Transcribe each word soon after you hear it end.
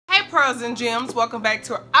Pearls and Gems, welcome back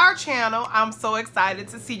to our channel. I'm so excited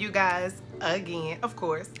to see you guys again. Of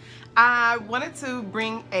course, I wanted to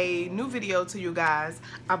bring a new video to you guys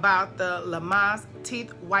about the Lasmile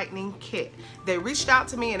teeth whitening kit. They reached out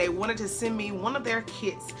to me and they wanted to send me one of their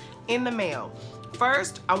kits in the mail.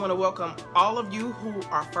 First, I want to welcome all of you who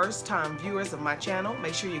are first-time viewers of my channel.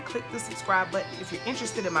 Make sure you click the subscribe button if you're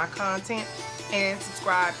interested in my content, and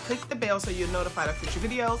subscribe. Click the bell so you're notified of future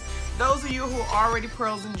videos. Those of you who are already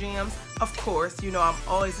Pearls and Gems, of course, you know I'm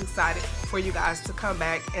always excited for you guys to come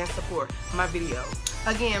back and support my videos.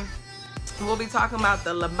 Again, we'll be talking about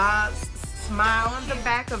the Lasmile. On the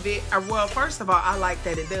back of it, well, first of all, I like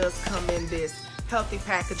that it does come in this healthy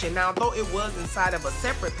packaging. Now, though it was inside of a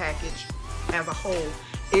separate package as a whole,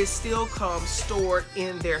 it still comes stored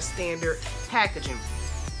in their standard packaging.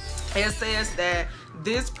 It says that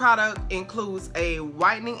this product includes a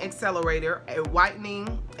whitening accelerator, a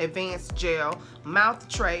whitening advanced gel, mouth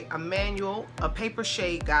tray, a manual, a paper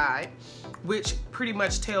shade guide, which pretty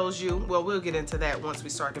much tells you, well, we'll get into that once we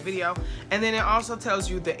start the video. And then it also tells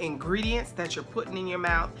you the ingredients that you're putting in your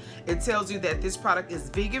mouth. It tells you that this product is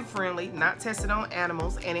vegan friendly, not tested on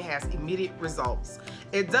animals, and it has immediate results.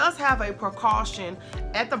 It does have a precaution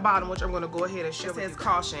at the bottom, which I'm going to go ahead and show. It says,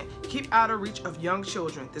 caution, keep out of reach of young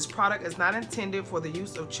children. This product is not intended for the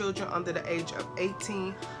use of children under the age of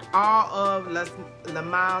 18. All of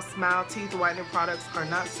Lasmile teeth whitening products are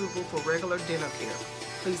not suitable for regular dental care.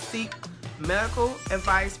 Please seek medical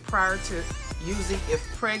advice prior to using if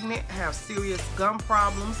pregnant, have serious gum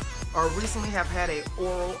problems, or recently have had an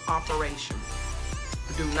oral operation.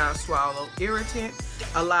 Do not swallow irritant.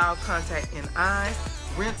 Allow contact in eyes.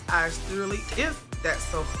 Rinse eyes thoroughly if that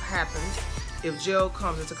so happens if gel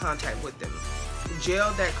comes into contact with them.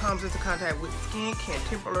 Gel that comes into contact with skin can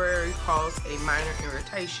temporarily cause a minor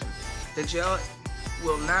irritation. The gel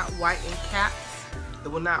will not whiten caps. It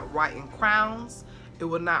will not whiten crowns. It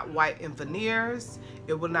will not whiten veneers.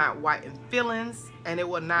 It will not whiten fillings, and it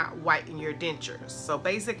will not whiten your dentures. So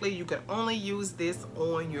basically, you can only use this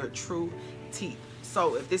on your true teeth.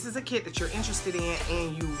 So if this is a kit that you're interested in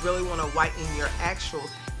and you really want to whiten your actual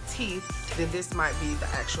teeth, then this might be the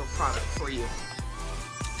actual product for you.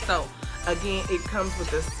 So again, it comes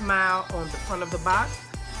with a smile on the front of the box,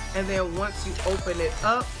 and then once you open it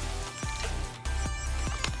up,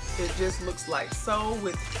 it just looks like so,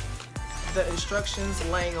 with the instructions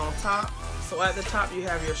laying on top. So at the top you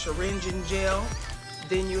have your syringe and gel,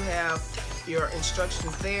 then you have your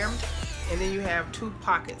instructions there, and then you have two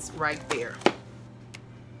pockets right there.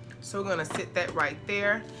 So we're gonna sit that right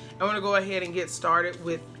there. I'm gonna go ahead and get started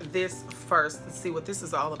with this first and see what this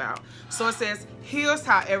is all about. So it says, here's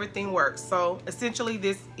how everything works. So essentially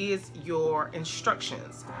this is your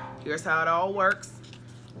instructions. Here's how it all works.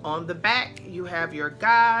 On the back you have your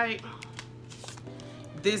guide.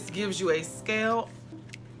 This gives you a scale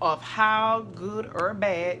of how good or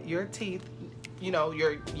bad your teeth, you know,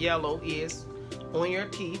 your yellow is on your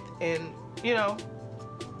teeth. And, you know,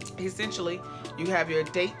 essentially you have your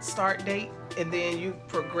start date, and then you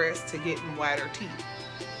progress to getting whiter teeth.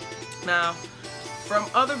 Now, from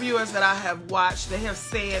other viewers that I have watched, they have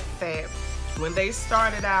said that when they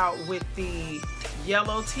started out with the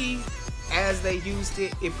yellow teeth, as they used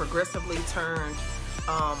it, it progressively turned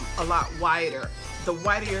a lot whiter. The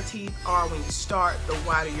whiter your teeth are when you start, the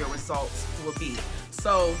whiter your results will be.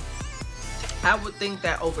 So I would think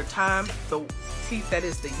that over time, the teeth that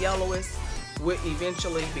is the yellowest would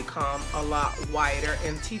eventually become a lot whiter,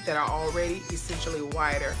 and teeth that are already essentially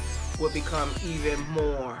whiter will become even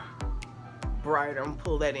more brighter. I'm gonna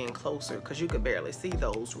pull that in closer because you could barely see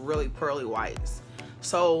those really pearly whites.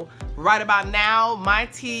 So right about now, my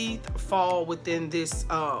teeth fall within this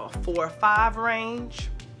 4 or 5 range.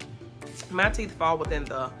 My teeth fall within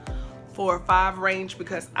the 4 or 5 range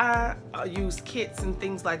because I use kits and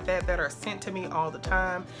things like that that are sent to me all the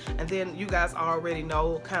time. And then you guys already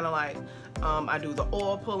know, kind of like I do the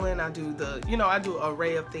oil pulling, I do the, you know, I do an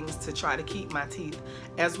array of things to try to keep my teeth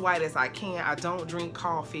as white as I can. I don't drink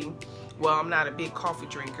coffee. Well, I'm not a big coffee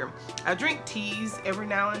drinker. I drink teas every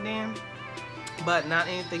now and then, but not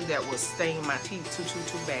anything that will stain my teeth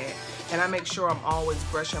too bad. And I make sure I'm always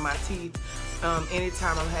brushing my teeth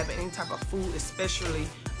anytime I'm having any type of food, especially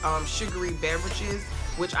sugary beverages,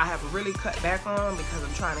 which I have really cut back on because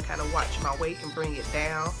I'm trying to kind of watch my weight and bring it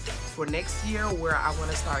down for next year, where I want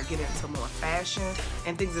to start getting into more fashion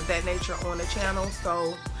and things of that nature on the channel.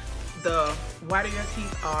 So the whiter your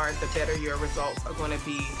teeth are, the better your results are going to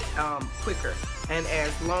be, quicker. And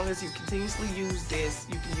as long as you continuously use this,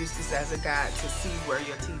 you can use this as a guide to see where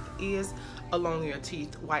your teeth is along your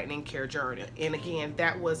teeth whitening care journey. And again,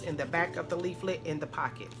 that was in the back of the leaflet in the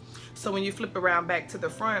pocket. So when you flip around back to the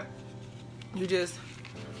front, you just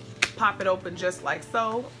pop it open just like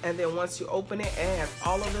so, and then once you open it, it has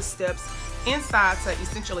all of the steps inside to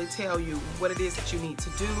essentially tell you what it is that you need to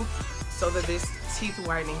do so that this teeth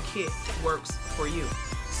whitening kit works for you.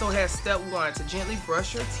 So it has step 1, to gently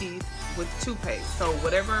brush your teeth with toothpaste. So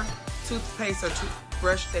whatever toothpaste or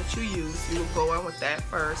toothbrush that you use, you will go on with that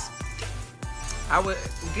first. I would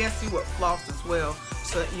guess you would floss as well,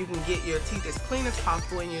 so that you can get your teeth as clean as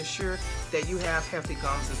possible and you're sure that you have healthy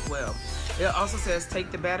gums as well. It also says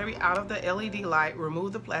take the battery out of the LED light,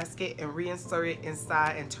 remove the plastic, and reinsert it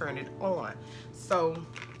inside and turn it on. So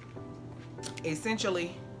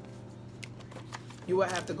essentially, you will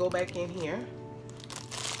have to go back in here.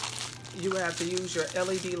 You will have to use your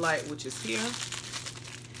LED light, which is here,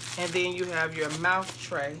 and then you have your mouth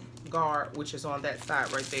tray guard, which is on that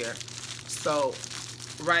side right there. So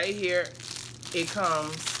right here, it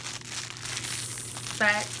comes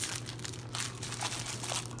stacked.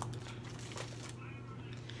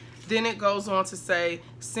 Then it goes on to say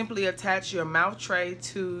simply attach your mouth tray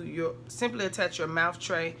to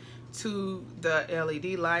the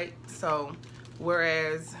LED light. So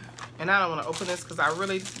whereas, and I don't want to open this because I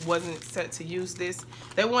really wasn't set to use this.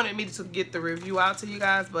 They wanted me to get the review out to you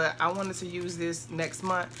guys, but I wanted to use this next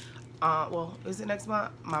month. Well, is it next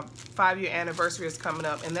month? My 5-year anniversary is coming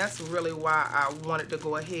up, and that's really why I wanted to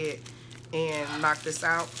go ahead and knock this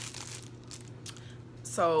out.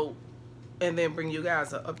 So, and then bring you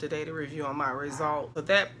guys an up-to-date review on my result. So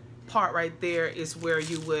that part right there is where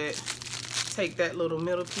you would take that little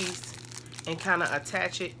middle piece and kind of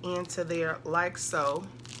attach it into there like so.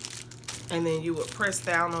 And then you would press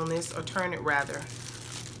down on this, or turn it rather.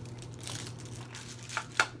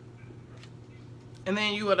 And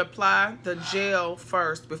then you would apply the gel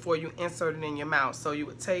first before you insert it in your mouth. So you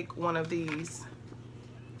would take one of these.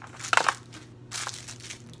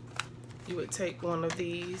 You would take one of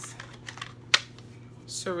these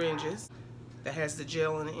syringes that has the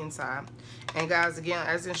gel on the inside. And guys, again,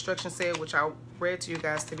 as the instructions said, which I read to you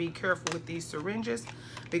guys, to be careful with these syringes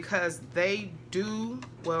because they do,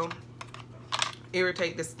 well,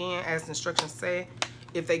 irritate the skin, as the instructions say,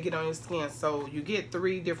 if they get on your skin. So you get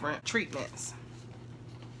 3 different treatments.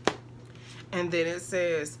 And then it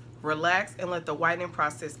says, relax and let the whitening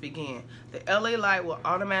process begin. The LA light will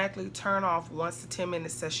automatically turn off once the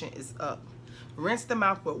 10-minute session is up. Rinse the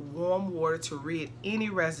mouth with warm water to rid any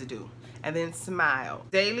residue, and then smile.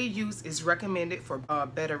 Daily use is recommended for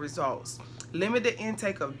better results. Limit the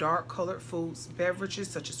intake of dark colored foods, beverages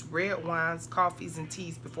such as red wines, coffees, and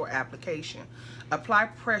teas before application. Apply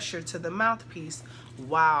pressure to the mouthpiece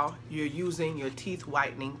while you're using your teeth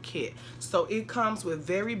whitening kit. So it comes with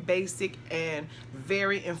very basic and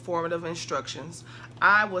very informative instructions.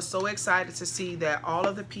 I was so excited to see that all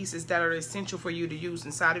of the pieces that are essential for you to use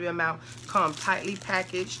inside of your mouth come tightly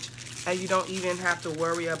packaged, and you don't even have to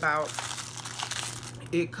worry about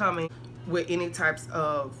it coming with any types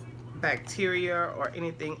of bacteria or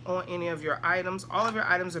anything on any of your items. All of your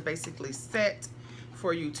items are basically set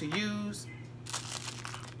for you to use,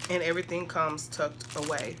 and everything comes tucked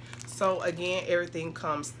away. So again, everything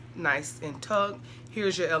comes nice and tucked.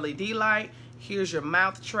 Here's your LED light. Here's your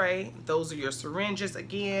mouth tray. Those are your syringes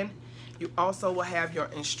again. You also will have your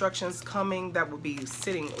instructions coming that will be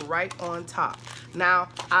sitting right on top. Now,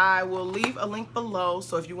 I will leave a link below,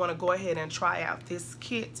 so if you want to go ahead and try out this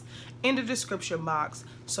kit, in the description box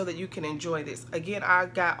so that you can enjoy this. Again, I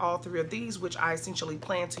got all 3 of these, which I essentially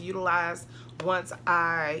plan to utilize once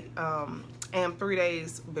I am 3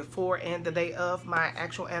 days before and the day of my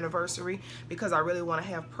actual anniversary, because I really want to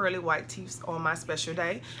have pearly white teeth on my special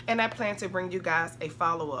day, and I plan to bring you guys a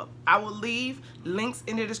follow-up. I will leave links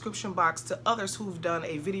in the description box to others who've done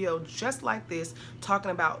a video just like this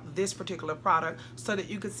talking about this particular product, so that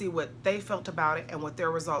you can see what they felt about it and what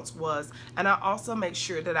their results was. And I'll also make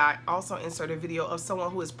sure that I also insert a video of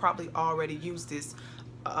someone who has probably already used this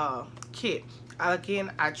kit.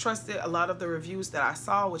 Again, I trusted a lot of the reviews that I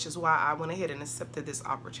saw, which is why I went ahead and accepted this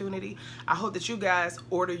opportunity. I hope that you guys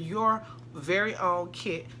order your very own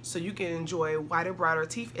kit so you can enjoy whiter, brighter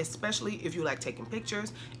teeth, especially if you like taking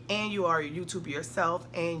pictures and you are a YouTuber yourself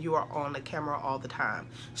and you are on the camera all the time.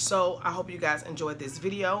 So I hope you guys enjoyed this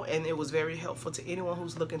video and it was very helpful to anyone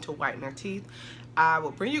who's looking to whiten their teeth. I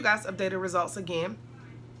will bring you guys updated results again,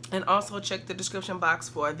 and also check the description box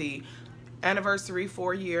for the anniversary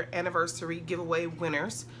 4-year anniversary giveaway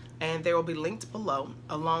winners. and they will be linked below,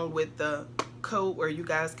 along with the code where you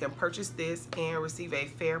guys can purchase this and receive a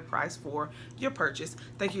fair price for your purchase.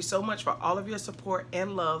 Thank you so much for all of your support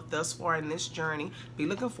and love thus far in this journey. Be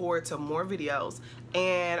looking forward to more videos.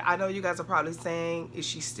 And I know you guys are probably saying, is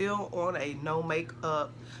she still on a no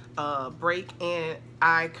makeup break? And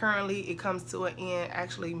I currently, it comes to an end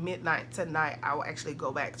actually midnight tonight. I will actually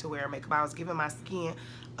go back to wearing makeup. I was giving my skin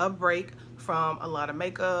a break from a lot of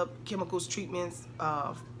makeup, chemicals, treatments,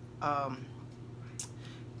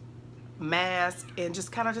 mask, and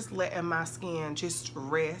just kind of just letting my skin just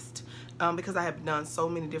rest, because I have done so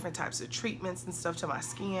many different types of treatments and stuff to my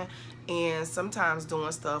skin, and sometimes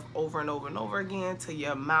doing stuff over and over and over again to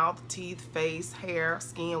your mouth, teeth, face, hair,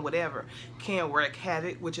 skin, whatever, can wreak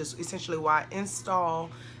havoc, which is essentially why I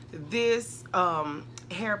install this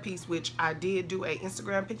hair piece, which I did do a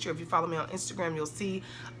Instagram picture. If you follow me on Instagram, you'll see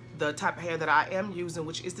the type of hair that I am using,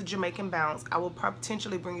 which is the Jamaican Bounce. I will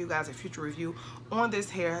potentially bring you guys a future review on this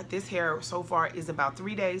hair. This hair so far is about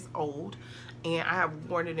 3 days old, and I have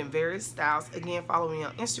worn it in various styles. Again, follow me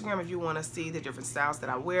on Instagram if you want to see the different styles that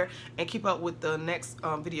I wear and keep up with the next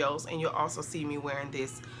videos, and you'll also see me wearing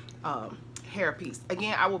this hair piece.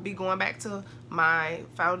 Again, I will be going back to my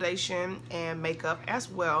foundation and makeup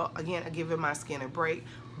as well, again giving my skin a break.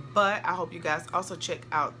 But I hope you guys also check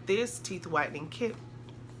out this teeth whitening kit,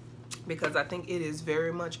 because I think it is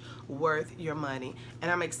very much worth your money, and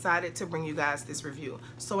I'm excited to bring you guys this review.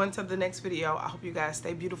 So until the next video, I hope you guys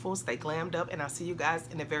stay beautiful, stay glammed up, and I'll see you guys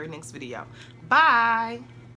in the very next video. Bye.